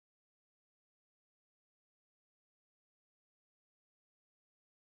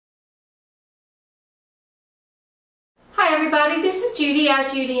Hi everybody, this is Judy at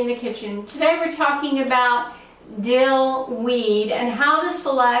Judy in the Kitchen. Today we're talking about dill weed and how to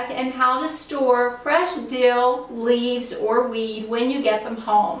select and how to store fresh dill leaves or weed when you get them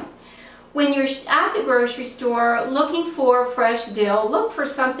home. When you're at the grocery store looking for fresh dill, look for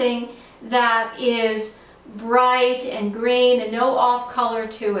something that is bright and green and no off color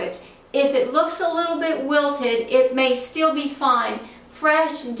to it. If it looks a little bit wilted, it may still be fine.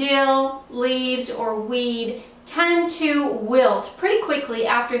 Fresh dill leaves or weed tend to wilt pretty quickly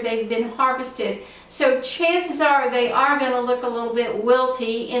after they've been harvested. So chances are they are going to look a little bit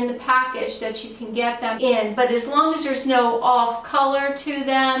wilty in the package that you can get them in. But as long as there's no off color to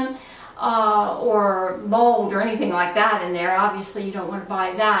them or mold or anything like that in there, obviously you don't want to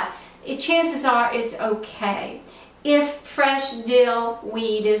buy that. Chances are it's okay. If fresh dill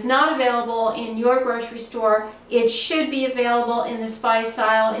weed is not available in your grocery store, it should be available in the spice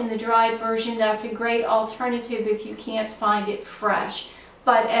aisle in the dried version. That's a great alternative if you can't find it fresh.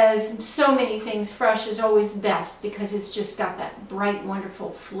 But as so many things, fresh is always best because it's just got that bright, wonderful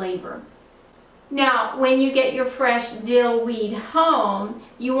flavor. Now, when you get your fresh dill weed home,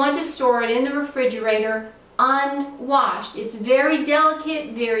 you want to store it in the refrigerator unwashed. It's very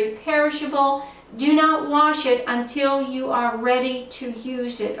delicate, very perishable. Do not wash it until you are ready to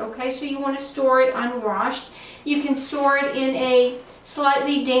use it, okay? So you want to store it unwashed. You can store it in a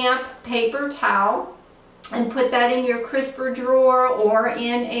slightly damp paper towel and put that in your crisper drawer or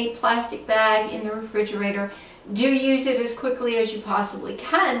in a plastic bag in the refrigerator. Do use it as quickly as you possibly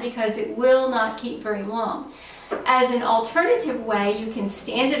can because it will not keep very long. As an alternative way, you can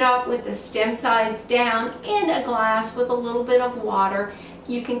stand it up with the stem sides down in a glass with a little bit of water.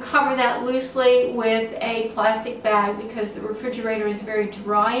 You can cover that loosely with a plastic bag because the refrigerator is a very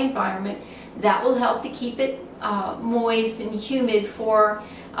dry environment. That will help to keep it moist and humid for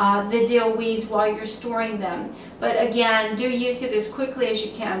the dill weeds while you're storing them. But again, do use it as quickly as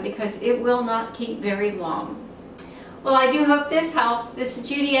you can because it will not keep very long. Well, I do hope this helps. This is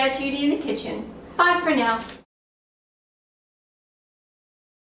Judy at Judy in the Kitchen. Bye for now.